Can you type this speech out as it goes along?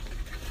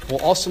Well,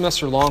 all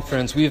semester long,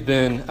 friends, we've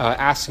been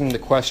asking the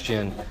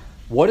question,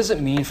 what does it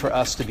mean for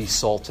us to be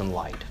salt and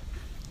light?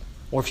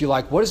 Or if you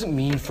like, what does it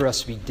mean for us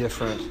to be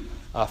different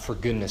for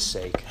goodness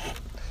sake?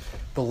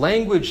 The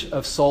language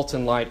of salt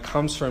and light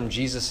comes from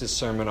Jesus'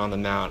 Sermon on the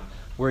Mount,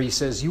 where he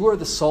says, "You are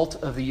the salt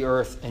of the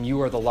earth and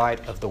you are the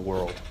light of the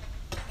world."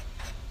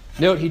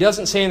 Note, he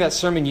doesn't say in that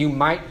sermon, you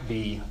might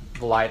be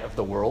the light of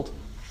the world.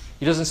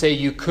 He doesn't say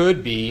you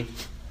could be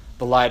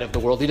the light of the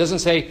world. He doesn't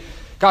say,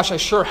 gosh, I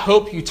sure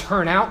hope you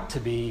turn out to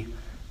be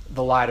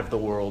the light of the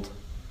world.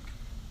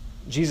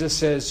 Jesus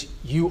says,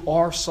 you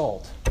are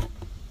salt.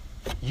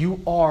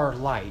 You are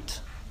light.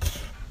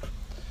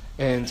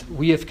 And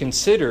we have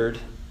considered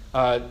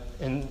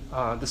in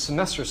the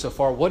semester so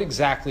far what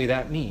exactly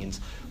that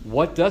means.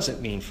 What does it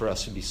mean for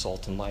us to be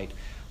salt and light?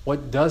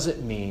 What does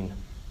it mean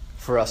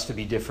for us to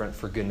be different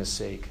for goodness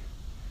sake?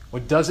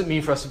 What does it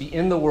mean for us to be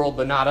in the world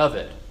but not of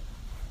it?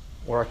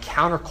 Or a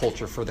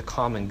counterculture for the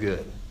common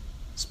good?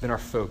 It's been our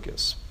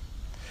focus.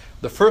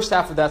 The first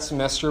half of that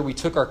semester, we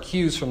took our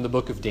cues from the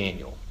book of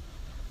Daniel.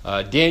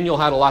 Daniel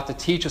had a lot to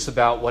teach us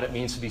about what it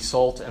means to be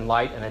salt and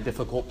light in a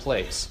difficult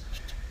place.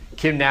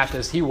 Kidnapped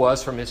as he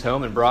was from his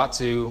home and brought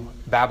to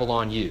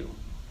Babylon U,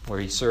 where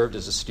he served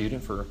as a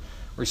student or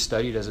he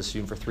studied as a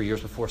student for 3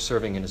 years before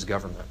serving in his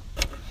government.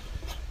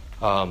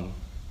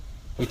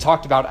 We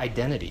talked about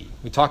identity.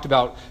 We talked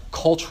about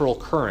cultural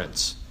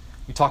currents.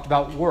 We talked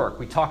about work.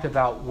 We talked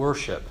about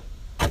worship.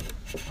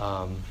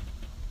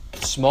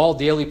 Small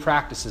daily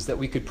practices that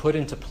we could put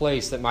into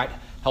place that might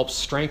help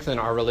strengthen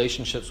our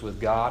relationships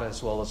with God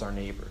as well as our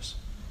neighbors.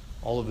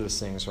 All of those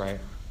things, right?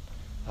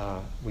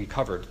 We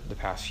covered the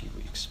past few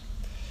weeks.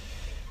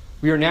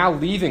 We are now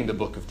leaving the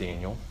book of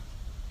Daniel,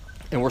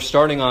 and we're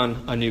starting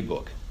on a new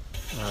book,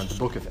 the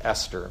book of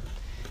Esther.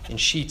 And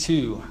she,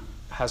 too,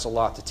 has a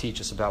lot to teach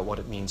us about what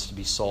it means to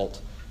be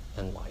salt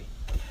and light.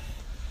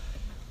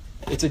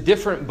 It's a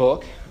different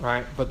book,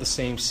 right, but the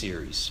same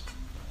series.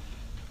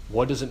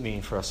 What does it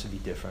mean for us to be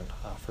different,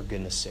 for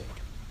goodness sake?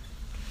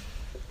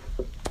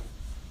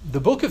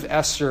 The book of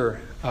Esther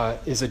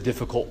is a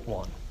difficult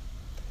one.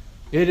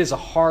 It is a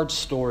hard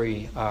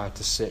story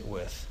to sit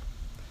with.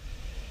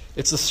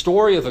 It's the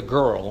story of a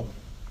girl,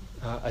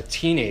 a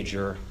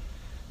teenager,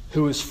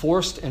 who is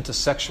forced into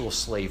sexual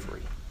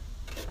slavery.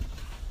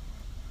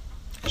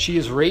 She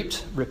is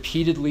raped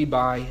repeatedly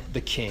by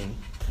the king,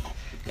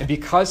 and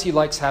because he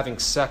likes having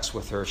sex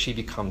with her, she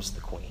becomes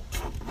the queen.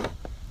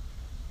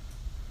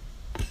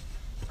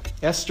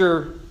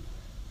 Esther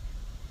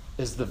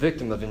is the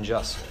victim of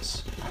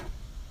injustice.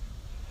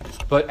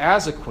 But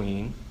as a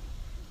queen,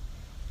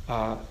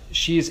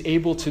 she is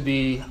able to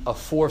be a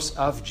force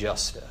of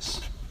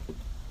justice,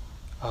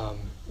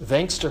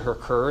 thanks to her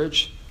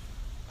courage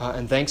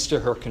and thanks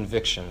to her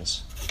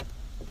convictions.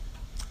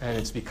 And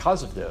it's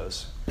because of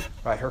those,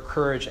 right, her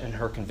courage and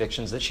her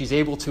convictions, that she's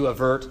able to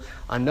avert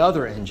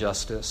another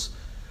injustice,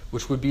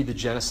 which would be the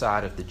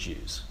genocide of the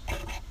Jews.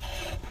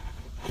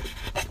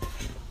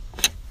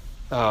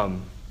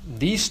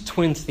 These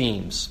twin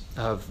themes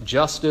of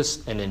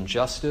justice and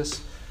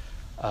injustice,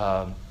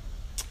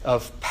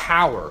 of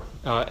power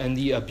and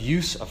the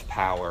abuse of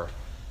power,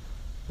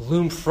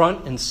 loom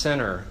front and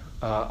center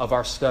of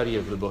our study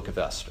of the book of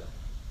Esther.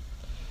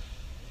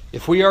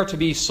 If we are to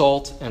be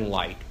salt and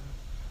light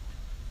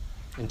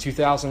in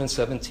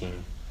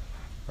 2017,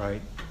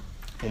 right,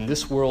 in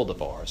this world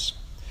of ours,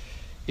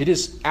 it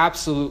is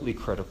absolutely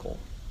critical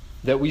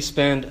that we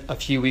spend a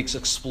few weeks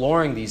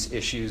exploring these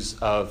issues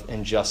of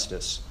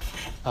injustice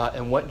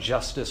and what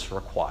justice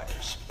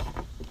requires.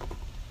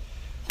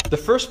 The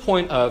first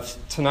point of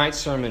tonight's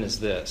sermon is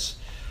this.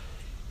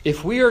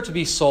 If we are to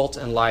be salt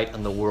and light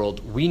in the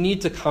world, we need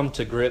to come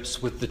to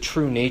grips with the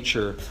true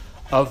nature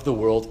of the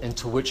world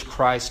into which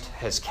Christ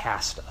has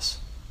cast us.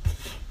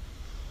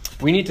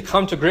 We need to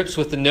come to grips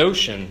with the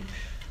notion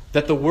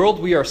that the world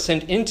we are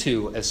sent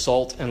into as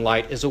salt and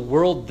light is a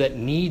world that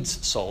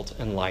needs salt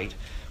and light,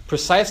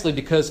 precisely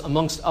because,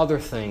 amongst other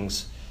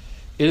things,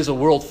 it is a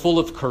world full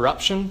of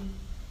corruption,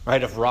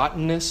 right, of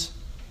rottenness,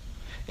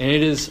 and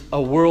it is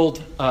a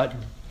world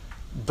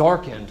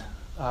darkened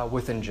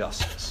with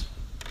injustice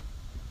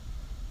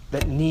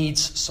that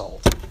needs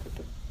salt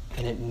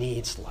and it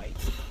needs light.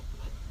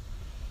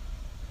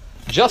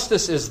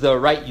 Justice is the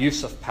right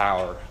use of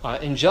power.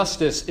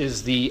 Injustice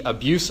is the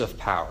abuse of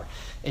power.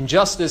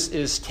 Injustice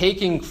is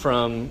taking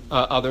from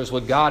others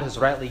what God has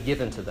rightly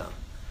given to them,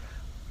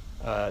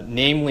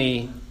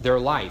 namely their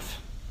life,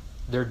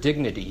 their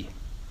dignity,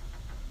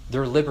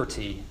 their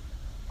liberty,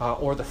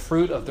 or the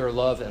fruit of their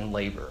love and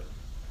labor.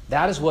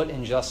 That is what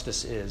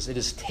injustice is. It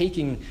is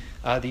taking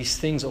these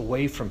things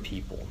away from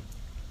people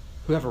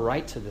who have a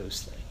right to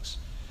those things.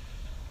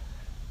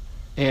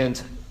 And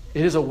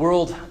it is a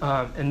world,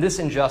 and this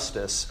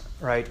injustice,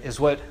 right, is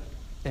what,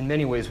 in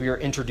many ways, we are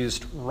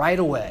introduced right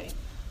away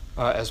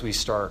as we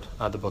start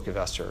the book of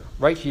Esther,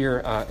 right here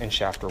in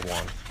chapter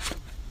 1.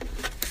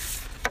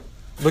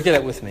 Look at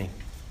it with me.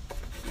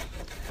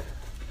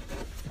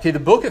 Okay, the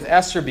book of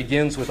Esther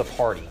begins with a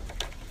party.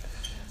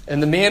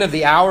 And the man of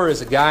the hour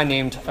is a guy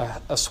named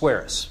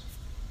Ahasuerus.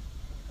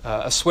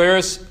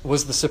 Ahasuerus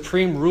was the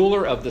supreme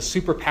ruler of the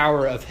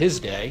superpower of his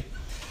day.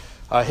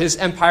 His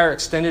empire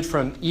extended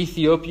from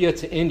Ethiopia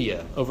to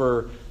India,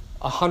 over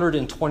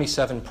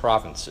 127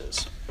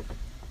 provinces.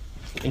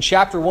 In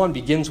chapter 1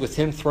 begins with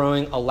him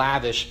throwing a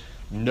lavish,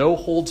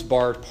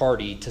 no-holds-barred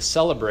party to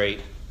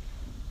celebrate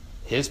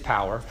his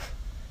power,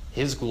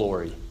 his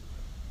glory,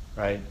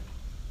 right?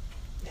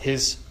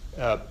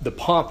 The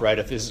pomp, right,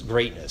 of his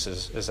greatness,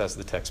 as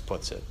the text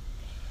puts it.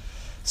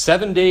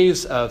 7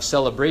 days of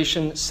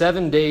celebration,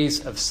 7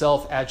 days of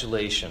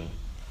self-adulation.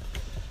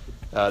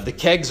 The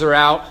kegs are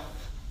out.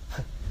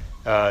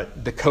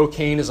 The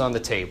cocaine is on the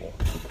table.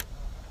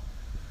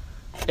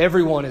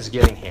 Everyone is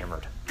getting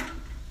hammered.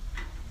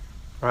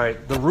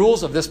 Right? The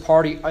rules of this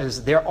party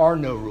is there are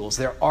no rules.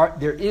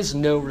 There is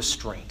no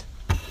restraint.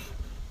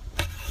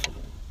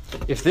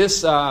 If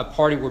this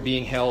party were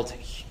being held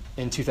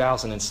in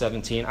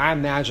 2017, I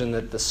imagine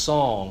that the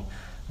song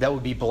that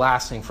would be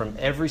blasting from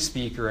every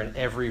speaker in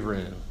every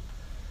room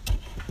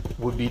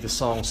would be the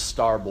song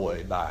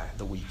Starboy by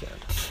The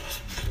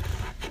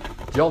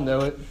Weeknd. Do y'all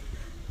know it?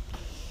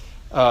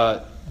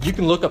 You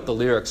can look up the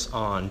lyrics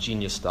on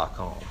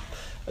genius.com.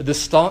 The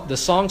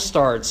song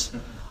starts,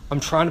 "I'm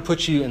trying to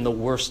put you in the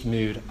worst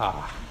mood.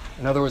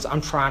 In other words,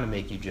 I'm trying to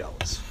make you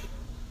jealous.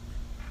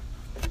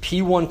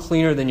 P1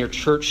 cleaner than your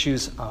church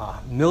shoes.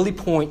 Millie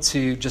point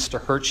two just to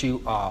hurt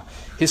you.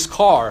 His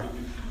car."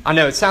 I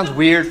know it sounds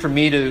weird for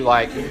me to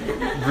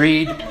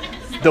read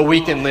the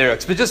Weeknd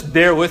lyrics, but just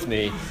bear with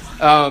me.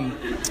 That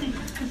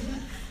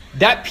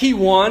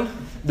P1,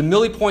 the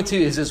Millie point two,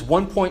 is his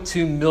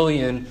 1.2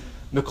 million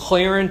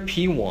McLaren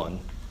P1,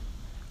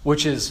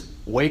 which is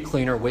way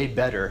cleaner, way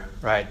better,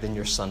 right, than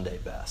your Sunday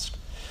best.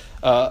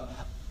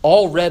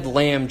 All red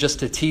lamb just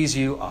to tease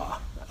you.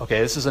 Okay,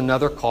 this is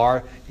another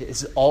car.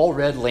 It's all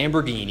red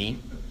Lamborghini.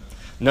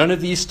 None of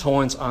these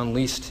toys on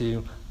lease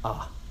to,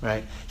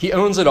 right? He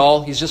owns it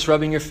all. He's just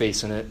rubbing your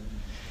face in it.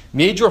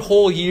 Made your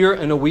whole year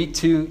in a week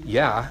too.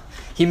 Yeah.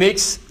 He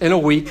makes in a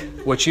week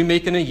what you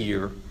make in a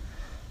year.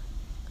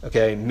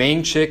 Okay,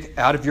 main chick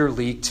out of your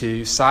league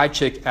too. Side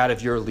chick out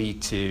of your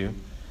league too.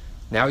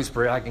 Now he's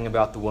bragging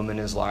about the woman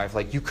in his life.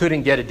 Like you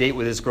couldn't get a date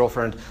with his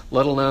girlfriend,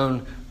 let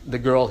alone the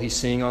girl he's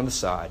seeing on the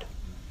side.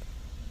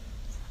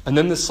 And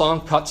then the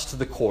song cuts to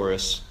the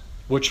chorus,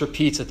 which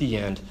repeats at the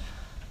end,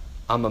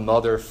 "I'm a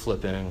mother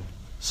flipping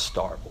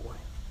star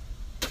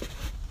boy."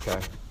 Okay?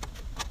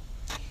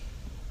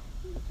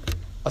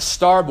 A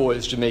star boy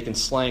is Jamaican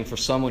slang for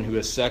someone who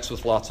has sex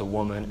with lots of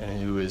women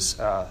and who is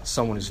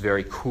someone who's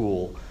very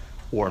cool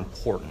or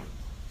important.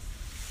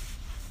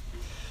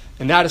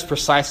 And that is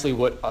precisely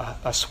what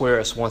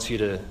Ahasuerus wants you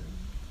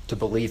to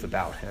believe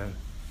about him.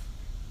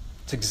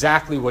 It's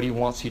exactly what he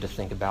wants you to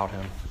think about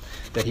him,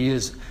 that he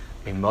is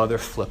a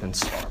mother-flippin'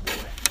 star boy.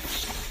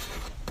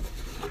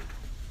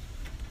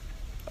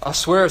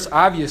 Ahasuerus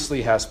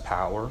obviously has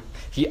power.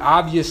 He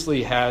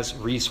obviously has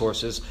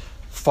resources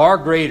far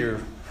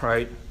greater,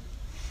 right,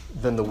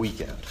 than the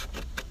Weeknd.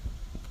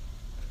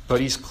 But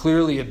he's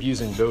clearly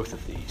abusing both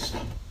of these.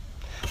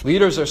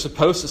 Leaders are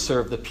supposed to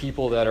serve the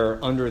people that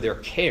are under their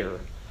care,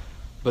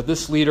 but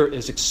this leader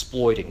is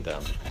exploiting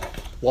them.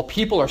 While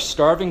people are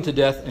starving to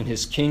death in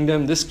his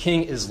kingdom, this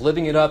king is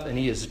living it up and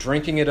he is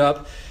drinking it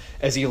up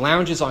as he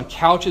lounges on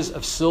couches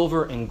of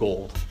silver and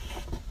gold.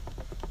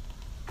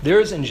 There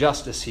is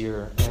injustice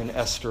here in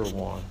Esther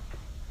 1.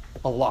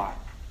 A lot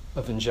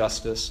of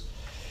injustice.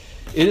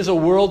 It is a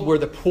world where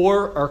the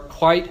poor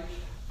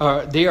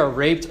they are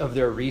raped of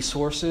their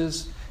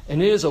resources,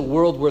 and it is a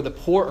world where the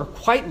poor are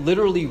quite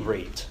literally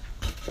raped.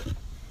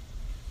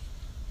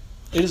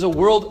 It is a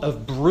world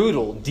of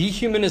brutal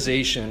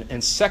dehumanization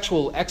and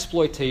sexual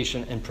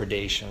exploitation and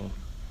predation,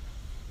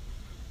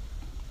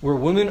 where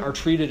women are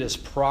treated as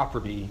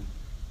property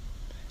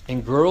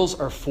and girls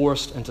are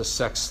forced into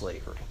sex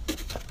slavery.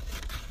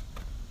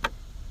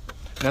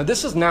 Now,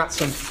 this is not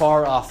some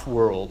far-off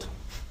world.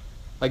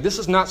 Like, this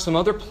is not some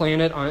other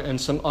planet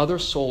and some other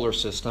solar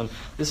system.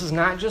 This is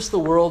not just the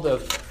world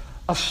of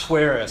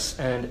Ahasuerus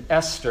and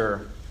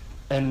Esther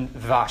and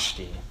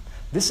Vashti.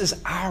 This is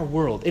our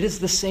world. It is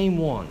the same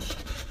one.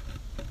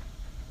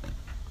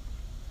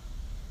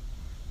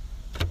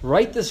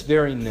 Right this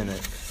very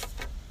minute,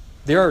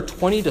 there are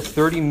 20 to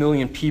 30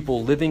 million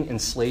people living in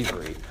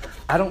slavery.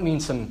 I don't mean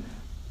some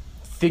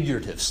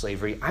figurative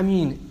slavery. I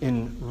mean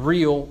in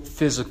real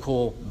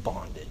physical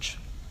bondage.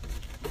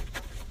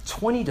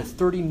 20 to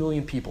 30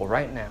 million people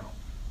right now.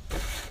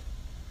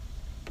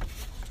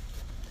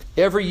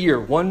 Every year,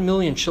 1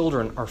 million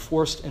children are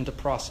forced into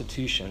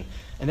prostitution,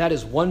 and that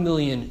is 1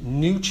 million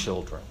new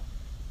children,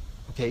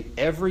 okay,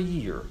 every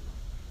year,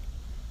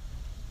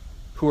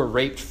 who are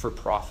raped for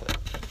profit.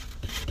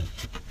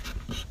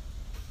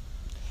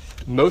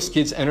 Most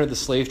kids enter the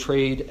slave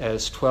trade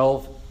as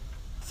 12,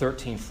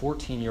 13,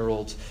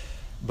 14-year-olds,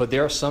 but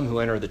there are some who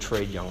enter the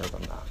trade younger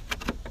than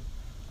that.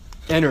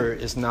 Enter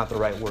is not the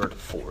right word,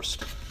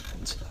 forced.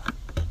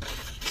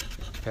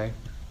 Okay?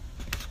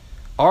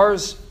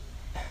 Ours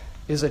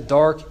is a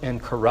dark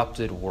and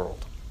corrupted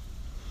world.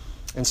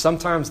 And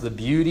sometimes the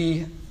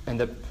beauty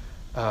and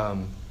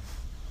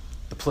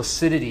The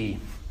placidity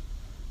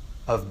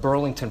of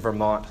Burlington,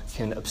 Vermont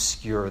can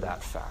obscure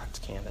that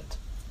fact, can it?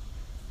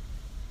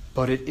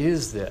 But it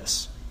is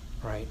this,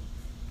 right?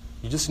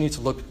 You just need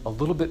to look a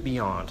little bit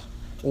beyond.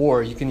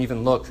 Or you can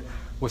even look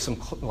with some,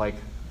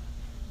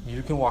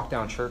 you can walk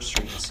down Church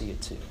Street and see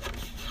it too,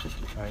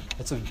 right?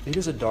 It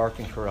is a dark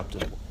and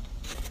corrupted world.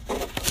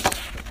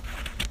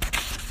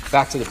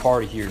 Back to the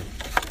party here.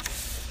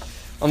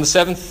 On the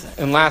seventh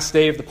and last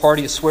day of the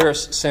party,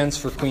 Ahasuerus sends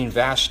for Queen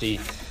Vashti.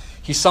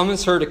 He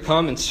summons her to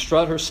come and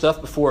strut her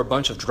stuff before a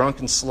bunch of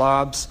drunken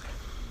slobs.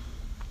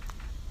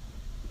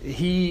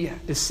 He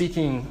is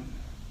seeking,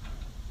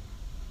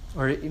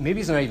 or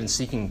maybe he's not even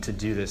seeking to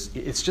do this.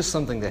 It's just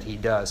something that he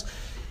does.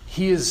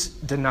 He has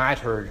denied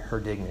her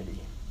dignity.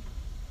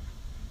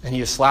 And he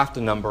has slapped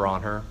a number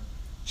on her.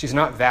 She's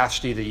not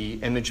Vashti, the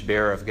image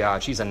bearer of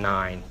God. She's a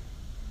 9.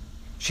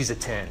 She's a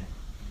 10.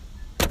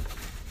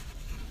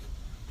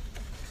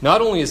 Not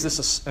only is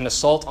this an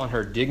assault on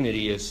her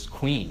dignity as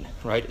queen,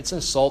 right? It's an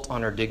assault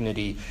on her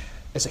dignity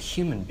as a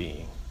human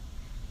being,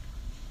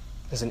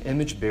 as an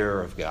image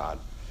bearer of God.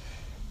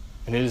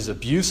 And it is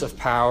abuse of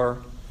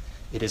power.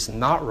 It is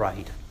not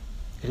right.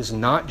 It is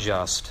not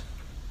just.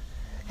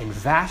 And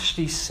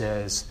Vashti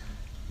says,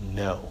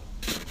 no.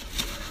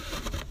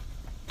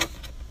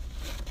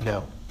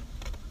 No.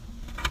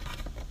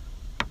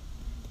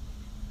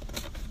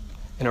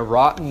 In a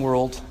rotten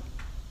world,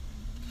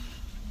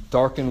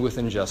 darkened with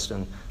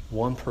injustice,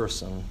 one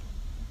person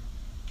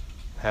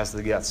has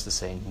the guts to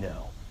say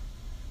no.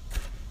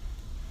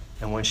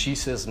 And when she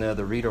says no,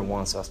 the reader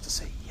wants us to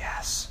say,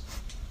 yes,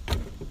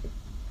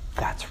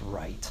 that's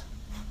right.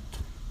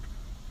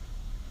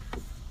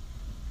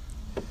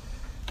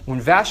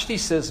 When Vashti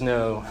says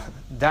no,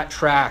 that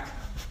track,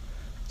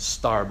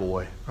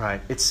 Starboy,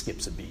 right, it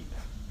skips a beat.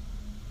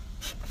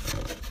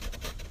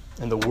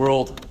 And the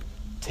world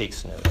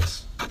takes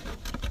notice.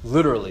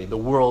 Literally, the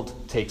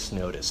world takes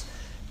notice.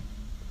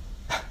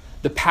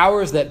 The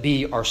powers that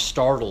be are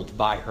startled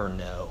by her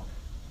no,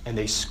 and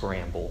they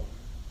scramble.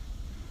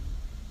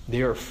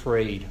 They are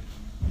afraid.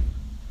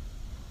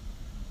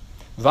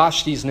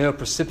 Vashti's no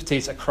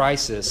precipitates a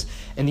crisis,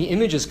 and the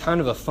image is kind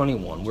of a funny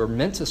one. We're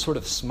meant to sort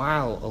of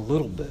smile a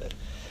little bit,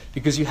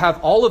 because you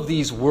have all of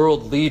these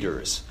world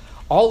leaders,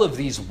 all of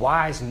these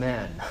wise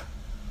men,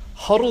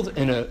 huddled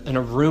in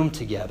a room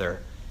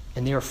together,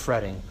 and they are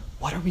fretting,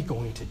 what are we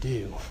going to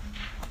do?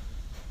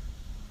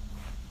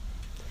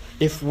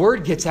 If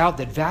word gets out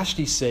that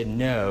Vashti said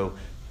no,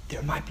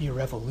 there might be a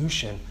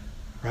revolution,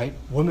 right?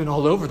 Women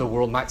all over the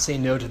world might say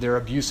no to their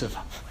abusive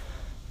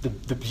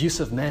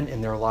men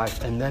in their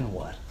life, and then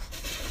what?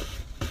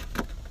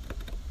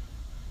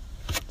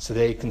 So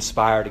they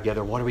conspire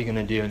together. What are we going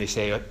to do? And they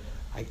say,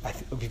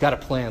 we've got a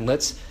plan.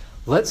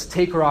 Let's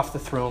take her off the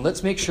throne.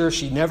 Let's make sure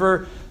she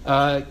never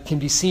can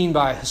be seen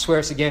by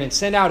Ahasuerus again, and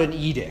send out an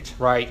edict,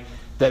 right,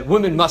 that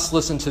women must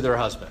listen to their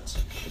husbands.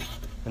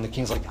 And the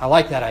king's like, I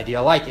like that idea,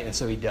 I like it, and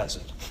so he does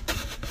it.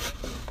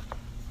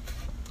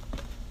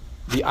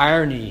 The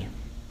irony,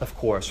 of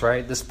course,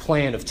 right? This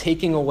plan of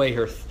taking away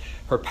her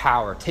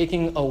power,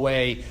 taking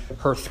away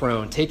her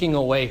throne, taking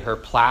away her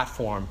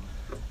platform,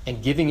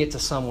 and giving it to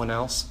someone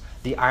else.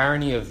 The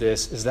irony of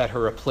this is that her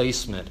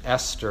replacement,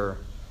 Esther,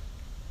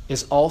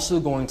 is also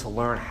going to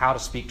learn how to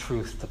speak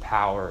truth to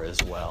power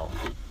as well.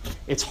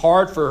 It's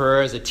hard for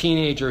her as a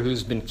teenager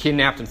who's been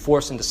kidnapped and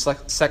forced into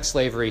sex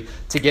slavery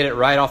to get it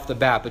right off the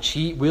bat, but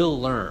she will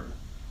learn.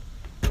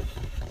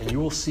 And you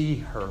will see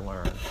her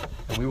learn,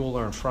 and we will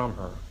learn from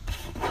her.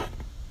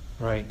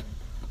 Right?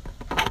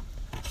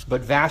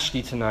 But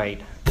Vashti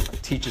tonight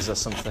teaches us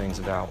some things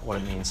about what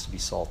it means to be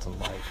salt and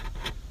light,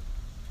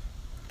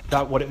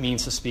 about what it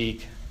means to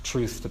speak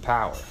truth to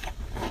power.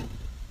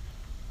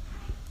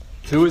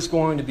 Who is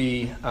going to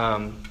be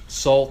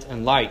salt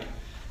and light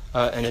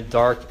in a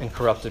dark and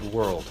corrupted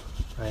world?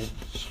 Right?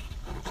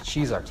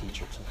 She's our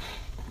teacher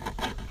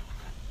tonight.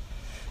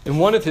 In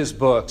one of his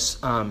books,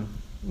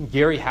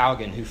 Gary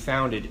Haugen, who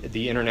founded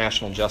the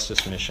International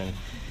Justice Mission,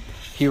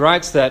 he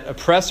writes that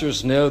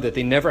oppressors know that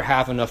they never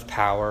have enough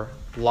power,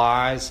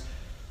 lies,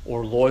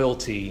 or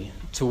loyalty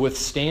to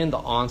withstand the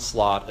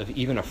onslaught of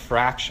even a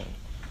fraction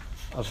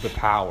of the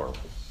power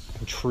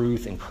and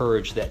truth and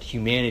courage that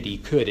humanity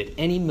could at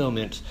any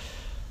moment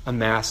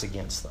amass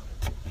against them.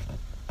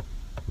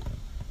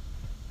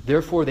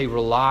 Therefore, they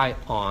rely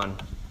on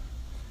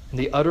and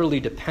they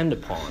utterly depend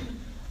upon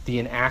the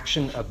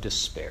inaction of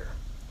despair.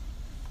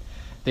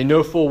 They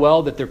know full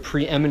well that their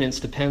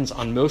preeminence depends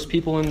on most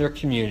people in their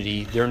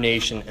community, their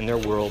nation, and their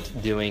world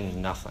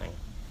doing nothing.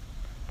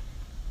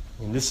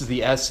 And this is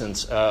the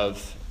essence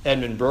of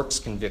Edmund Burke's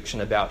conviction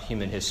about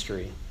human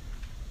history.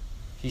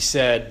 He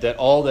said that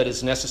all that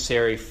is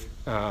necessary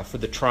for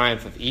the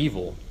triumph of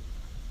evil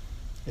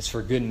is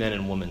for good men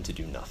and women to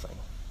do nothing.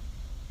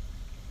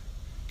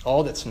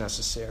 All that's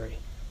necessary,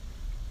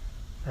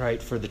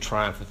 right, for the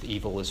triumph of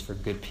evil is for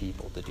good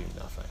people to do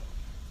nothing.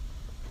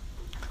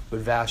 But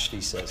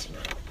Vashti says no.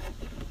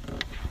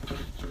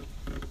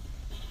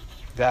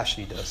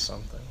 Vashti does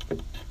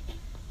something.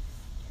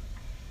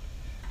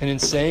 And in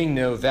saying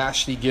no,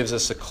 Vashti gives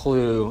us a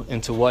clue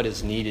into what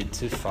is needed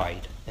to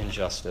fight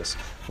injustice,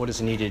 what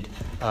is needed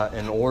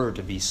in order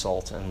to be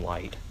salt and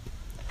light.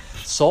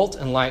 Salt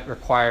and light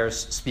requires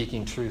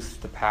speaking truth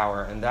to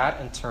power, and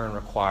that in turn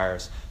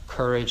requires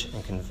courage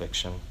and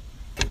conviction.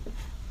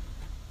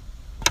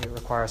 It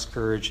requires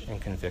courage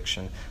and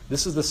conviction.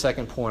 This is the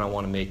second point I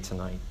want to make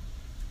tonight.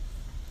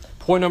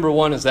 Point number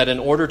one is that in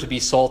order to be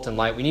salt and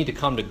light, we need to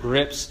come to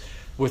grips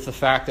with the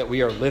fact that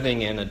we are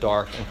living in a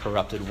dark and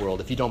corrupted world.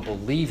 If you don't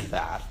believe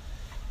that,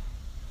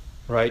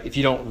 right, if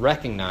you don't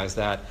recognize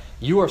that,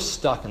 you are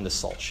stuck in the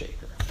salt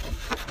shaker.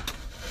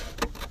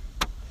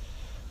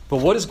 But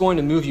what is going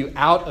to move you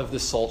out of the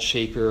salt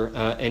shaker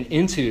and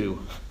into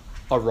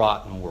a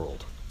rotten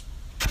world?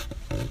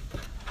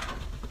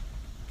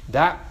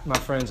 That, my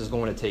friends, is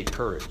going to take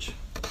courage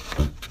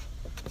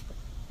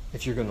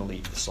if you're going to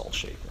leave the salt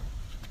shaker.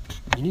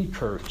 You need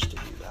courage to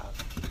do that.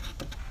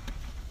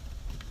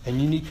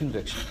 And you need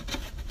conviction.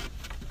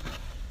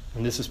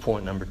 And this is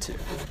point number 2.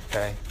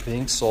 Okay?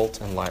 Being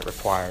salt and light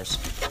requires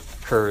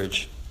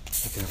courage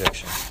and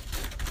conviction.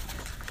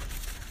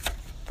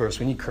 First,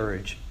 we need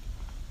courage.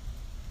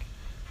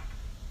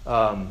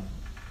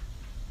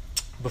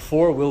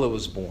 Before Willa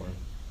was born,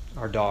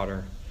 our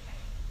daughter,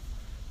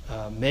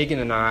 Megan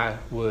and I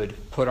would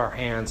put our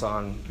hands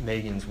on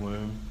Megan's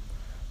womb,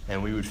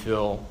 and we would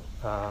feel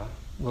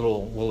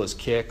little Willa's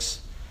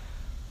kicks.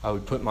 I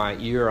would put my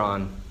ear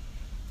on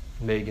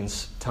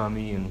Megan's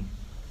tummy, and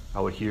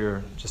I would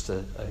hear just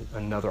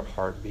another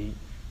heartbeat.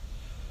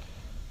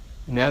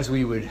 And as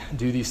we would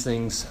do these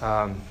things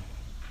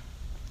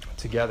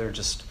together,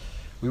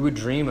 we would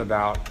dream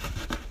about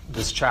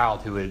this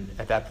child who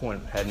at that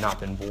point had not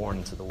been born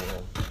into the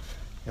world.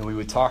 And we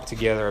would talk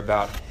together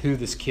about who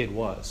this kid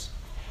was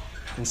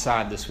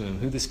inside this womb,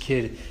 who this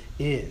kid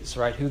is,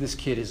 right? Who this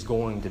kid is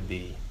going to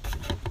be.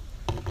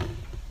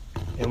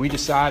 And we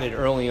decided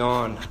early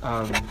on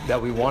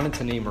that we wanted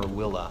to name her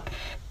Willa.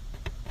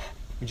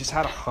 We just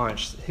had a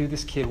hunch who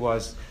this kid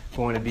was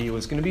going to be. It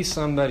was going to be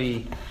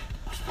somebody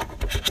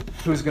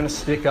who was going to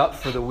stick up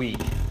for the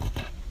weak,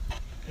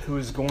 who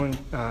was going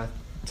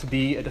to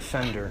be a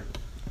defender,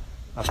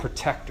 a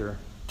protector.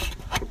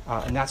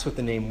 And that's what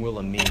the name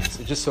Willa means.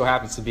 It just so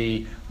happens to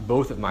be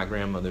both of my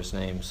grandmother's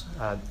names.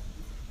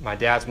 My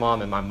dad's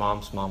mom and my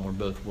mom's mom were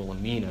both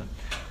Wilhelmina,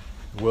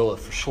 Willa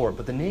for short.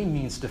 But the name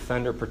means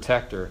defender,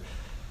 protector.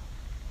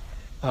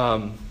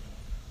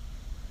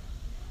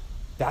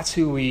 That's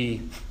who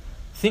we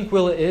think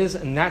Willa is,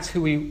 and that's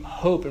who we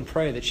hope and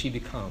pray that she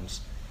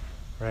becomes,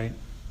 right?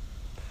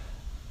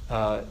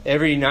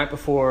 Every night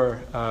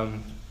before,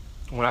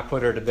 when I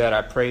put her to bed,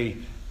 I pray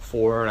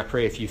for her, and I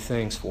pray a few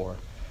things for her.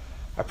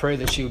 I pray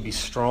that she would be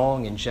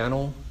strong and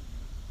gentle,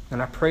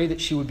 and I pray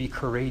that she would be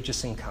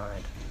courageous and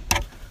kind.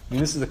 I mean,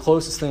 this is the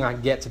closest thing I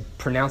get to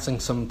pronouncing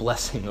some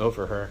blessing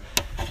over her.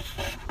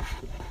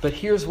 But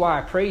here's why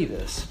I pray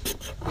this.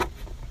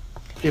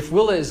 If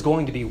Willa is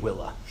going to be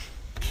Willa,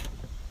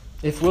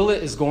 if Willa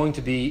is going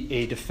to be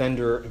a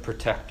defender and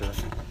protector,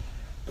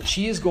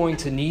 she is going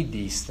to need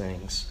these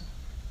things: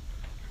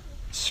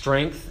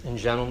 strength and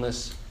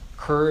gentleness,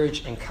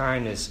 courage and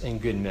kindness in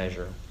good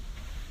measure.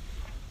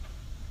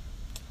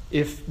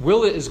 If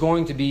Willa is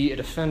going to be a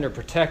defender,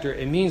 protector,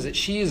 it means that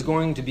she is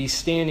going to be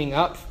standing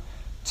up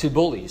to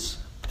bullies,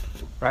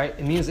 right?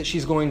 It means that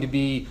she's going to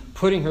be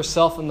putting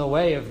herself in the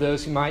way of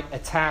those who might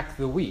attack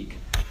the weak.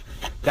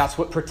 That's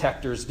what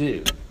protectors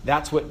do.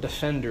 That's what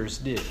defenders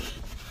do,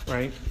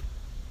 right?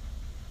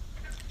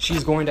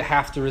 She's going to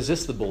have to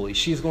resist the bully.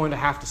 She's going to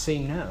have to say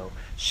no.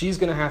 She's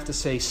going to have to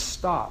say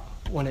stop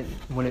when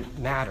it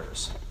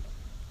matters.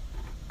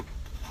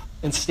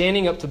 And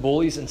standing up to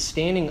bullies and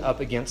standing up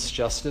against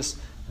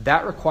justice,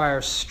 that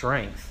requires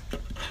strength,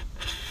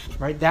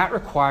 right? That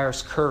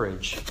requires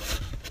courage.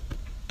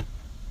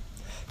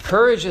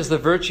 Courage is the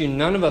virtue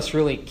none of us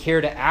really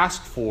care to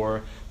ask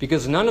for,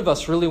 because none of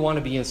us really want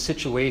to be in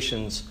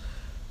situations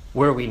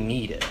where we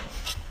need it,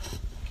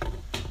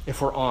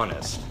 if we're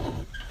honest.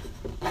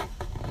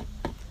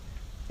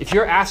 If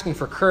you're asking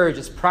for courage,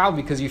 it's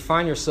probably because you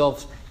find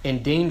yourself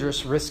in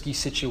dangerous, risky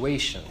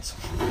situations.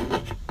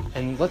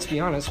 And let's be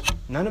honest,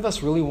 none of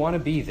us really want to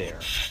be there.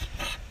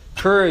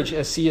 Courage,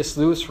 as C.S.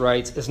 Lewis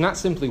writes, is not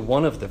simply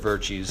one of the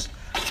virtues,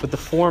 but the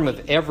form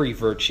of every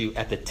virtue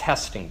at the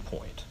testing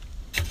point.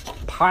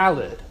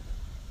 Pilate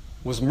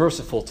was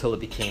merciful till it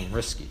became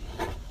risky.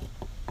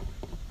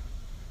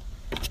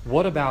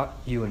 What about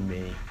you and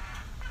me?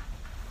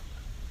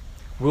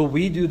 Will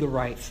we do the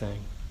right thing?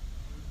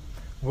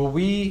 Will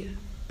we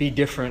be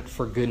different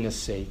for goodness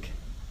sake?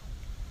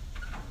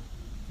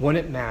 When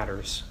it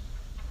matters,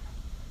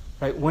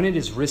 right? When it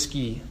is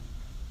risky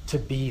to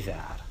be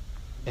that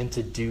and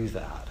to do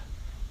that.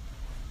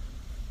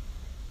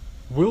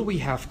 Will we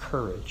have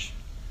courage?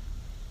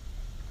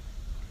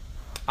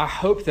 I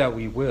hope that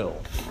we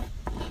will.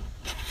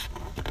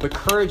 But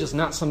courage is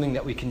not something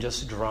that we can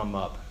just drum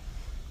up,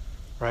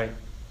 right?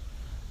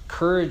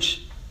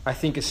 Courage, I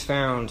think, is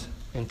found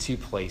in two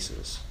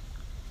places,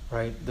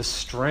 right? The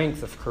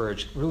strength of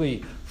courage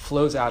really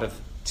flows out of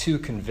two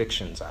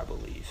convictions, I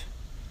believe.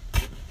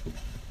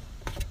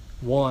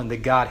 one,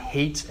 that God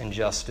hates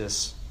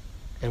injustice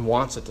and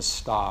wants it to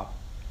stop.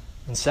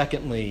 And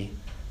secondly,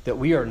 that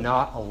we are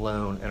not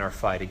alone in our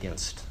fight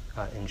against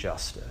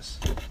injustice.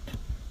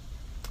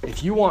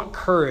 If you want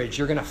courage,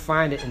 you're going to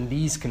find it in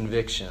these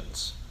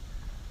convictions.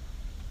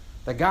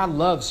 That God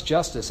loves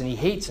justice and he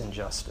hates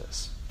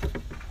injustice.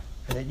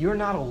 And that you're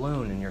not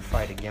alone in your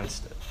fight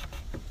against it.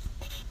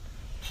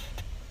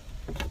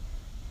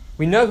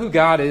 We know who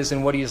God is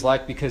and what he is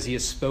like because he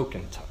has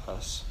spoken to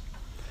us.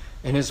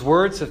 And his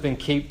words have been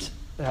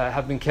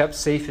kept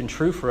safe and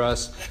true for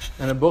us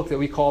in a book that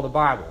we call the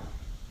Bible.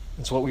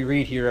 It's what we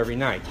read here every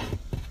night,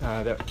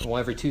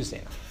 every Tuesday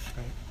night.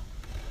 Right?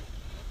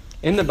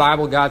 In the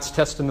Bible, God's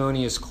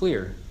testimony is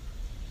clear.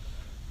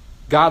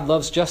 God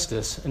loves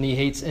justice and he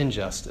hates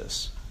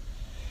injustice.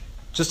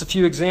 Just a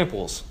few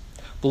examples.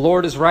 The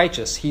Lord is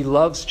righteous. He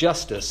loves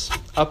justice.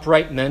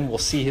 Upright men will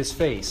see his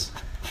face.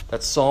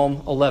 That's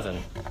Psalm 11,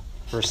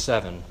 verse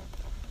 7.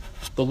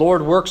 The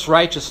Lord works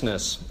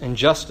righteousness and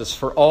justice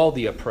for all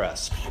the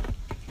oppressed.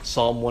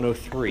 Psalm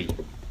 103.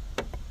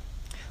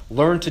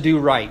 Learn to do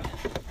right.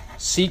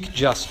 Seek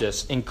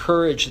justice.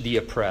 Encourage the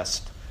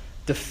oppressed.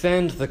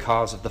 Defend the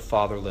cause of the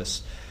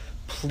fatherless.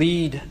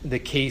 Plead the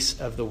case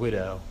of the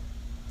widow.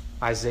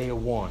 Isaiah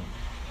 1.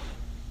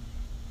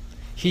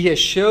 He has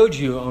showed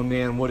you, O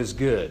man, what is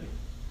good.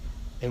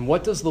 And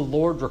what does the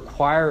Lord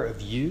require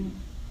of you?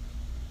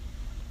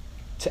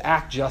 To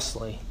act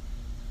justly,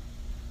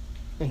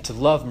 and to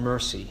love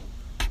mercy,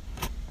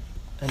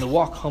 and to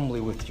walk humbly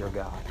with your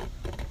God.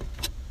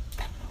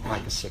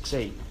 Micah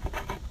 6:8.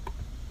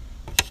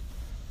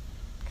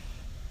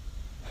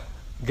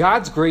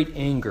 God's great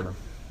anger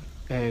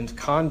and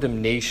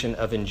condemnation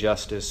of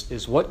injustice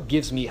is what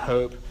gives me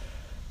hope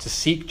to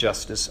seek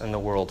justice in the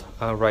world,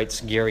 writes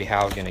Gary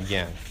Haugen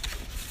again.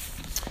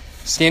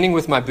 Standing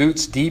with my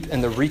boots deep in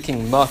the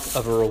reeking muck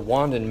of a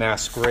Rwandan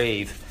mass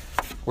grave,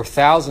 where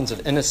thousands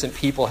of innocent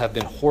people have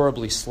been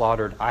horribly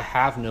slaughtered, I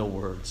have no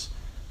words,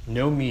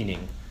 no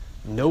meaning,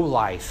 no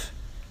life,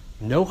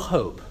 no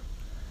hope,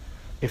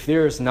 if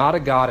there is not a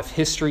God of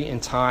history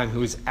and time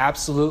who is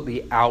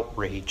absolutely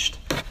outraged,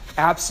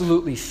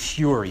 absolutely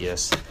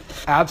furious,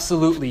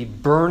 absolutely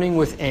burning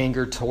with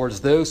anger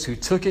towards those who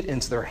took it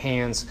into their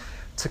hands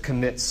to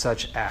commit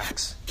such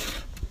acts.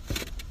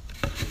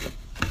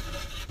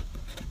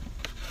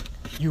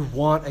 You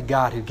want a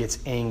God who gets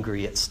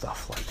angry at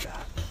stuff like that.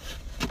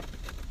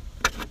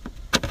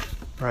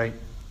 Right?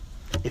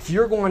 If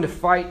you're going to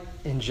fight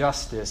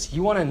injustice,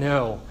 you want to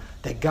know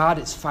that God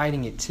is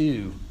fighting it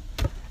too.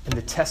 And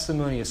the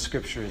testimony of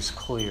Scripture is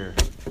clear.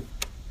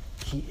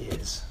 He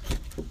is.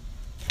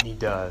 And he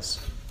does.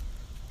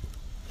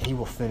 And he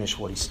will finish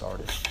what he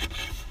started.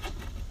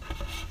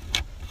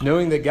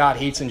 Knowing that God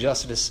hates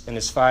injustice and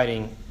is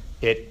fighting,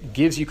 it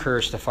gives you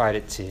courage to fight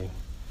it too.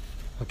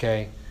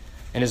 Okay?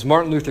 And as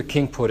Martin Luther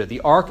King put it,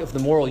 the arc of the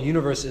moral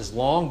universe is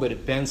long, but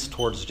it bends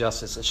towards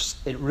justice.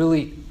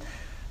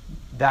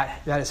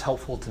 That is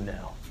helpful to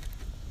know.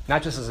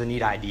 Not just as a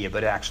neat idea,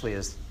 but actually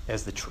as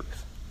the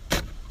truth.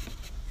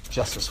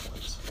 Justice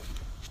wins.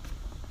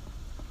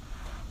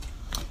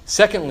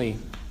 Secondly,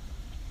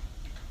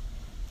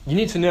 you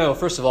need to know,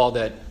 first of all,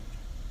 that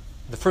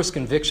the first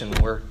conviction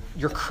where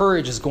your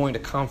courage is going to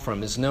come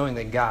from is knowing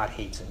that God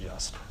hates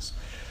injustice.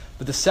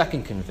 But the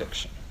second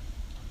conviction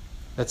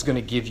that's going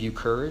to give you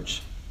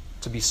courage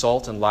to be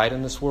salt and light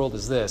in this world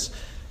is this: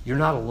 you're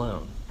not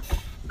alone.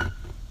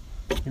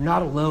 You're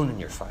not alone in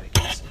your fight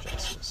against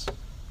injustice.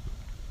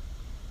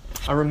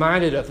 I'm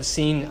reminded of a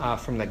scene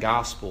from the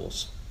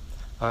Gospels.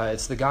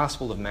 It's the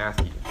Gospel of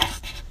Matthew.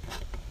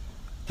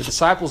 The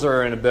disciples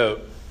are in a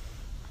boat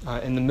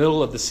in the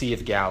middle of the Sea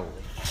of Galilee.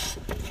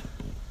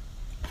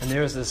 And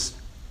there's this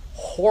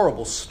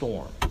horrible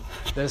storm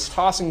that is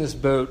tossing this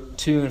boat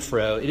to and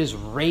fro. It is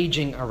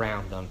raging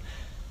around them.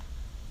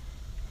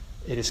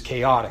 It is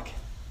chaotic.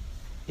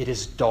 It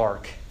is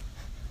dark.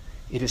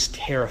 It is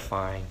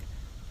terrifying.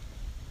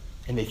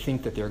 And they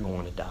think that they're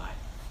going to die.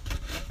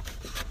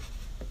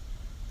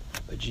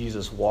 But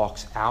Jesus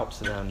walks out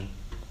to them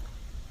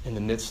in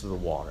the midst of the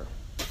water.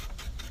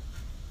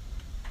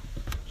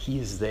 He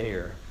is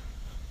there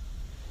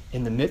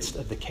in the midst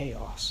of the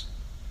chaos,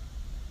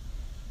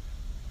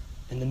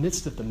 in the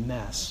midst of the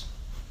mess,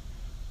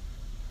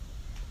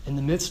 in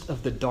the midst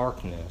of the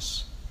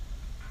darkness.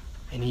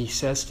 And he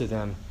says to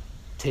them,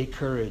 "Take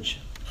courage.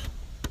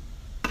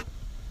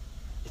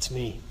 It's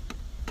me.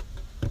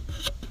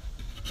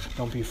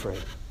 Don't be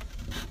afraid."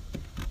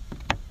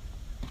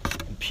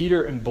 And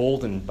Peter,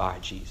 emboldened by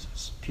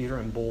Jesus, Peter,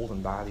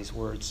 emboldened by these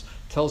words,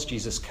 tells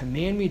Jesus,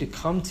 "Command me to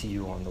come to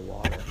you on the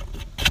water."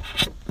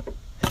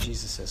 And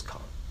Jesus says,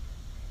 "Come."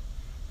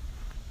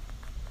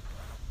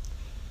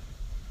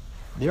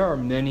 There are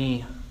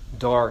many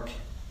dark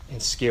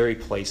and scary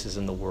places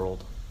in the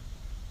world.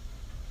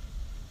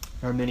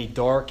 There are many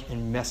dark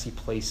and messy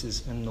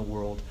places in the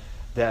world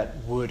that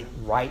would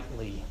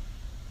rightly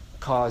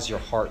cause your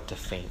heart to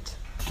faint.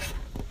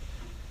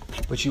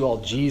 But you all,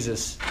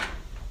 Jesus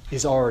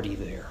is already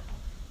there.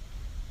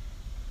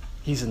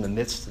 He's in the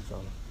midst of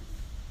them.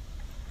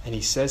 And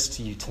he says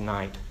to you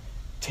tonight,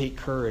 Take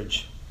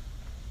courage.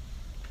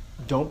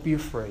 Don't be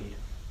afraid.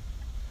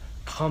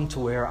 Come to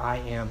where I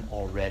am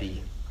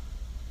already.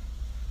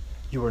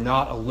 You are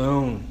not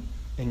alone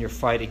in your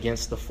fight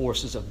against the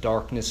forces of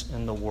darkness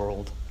in the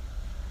world,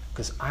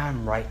 because I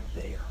am right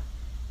there.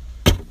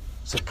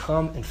 So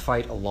come and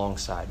fight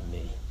alongside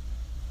me.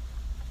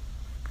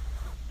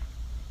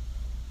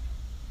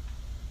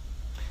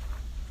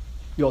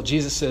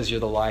 Jesus says you're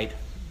the light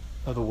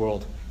of the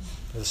world,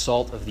 the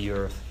salt of the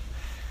earth.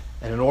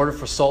 And in order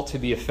for salt to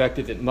be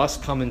effective, it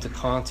must come into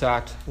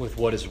contact with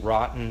what is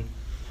rotten.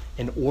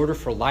 In order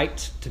for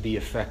light to be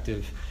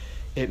effective,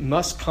 it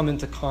must come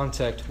into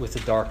contact with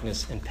the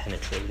darkness and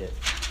penetrate it.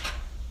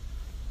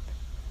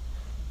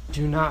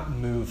 Do not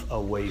move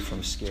away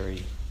from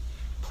scary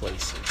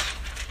places.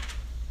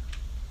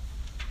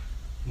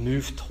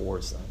 Move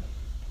towards them.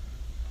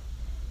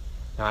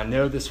 Now, I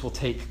know this will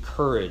take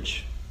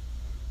courage,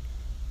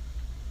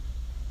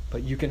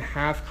 but you can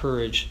have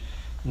courage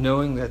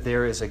knowing that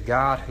there is a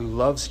God who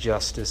loves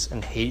justice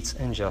and hates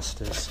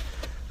injustice,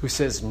 who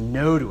says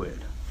no to it,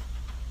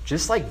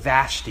 just like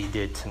Vashti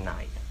did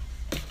tonight,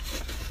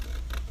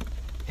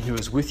 and who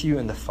is with you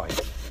in the fight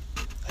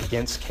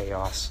against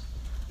chaos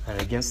and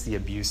against the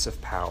abuse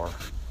of power,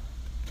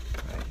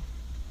 right?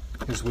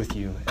 Who's with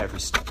you every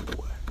step of the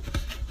way.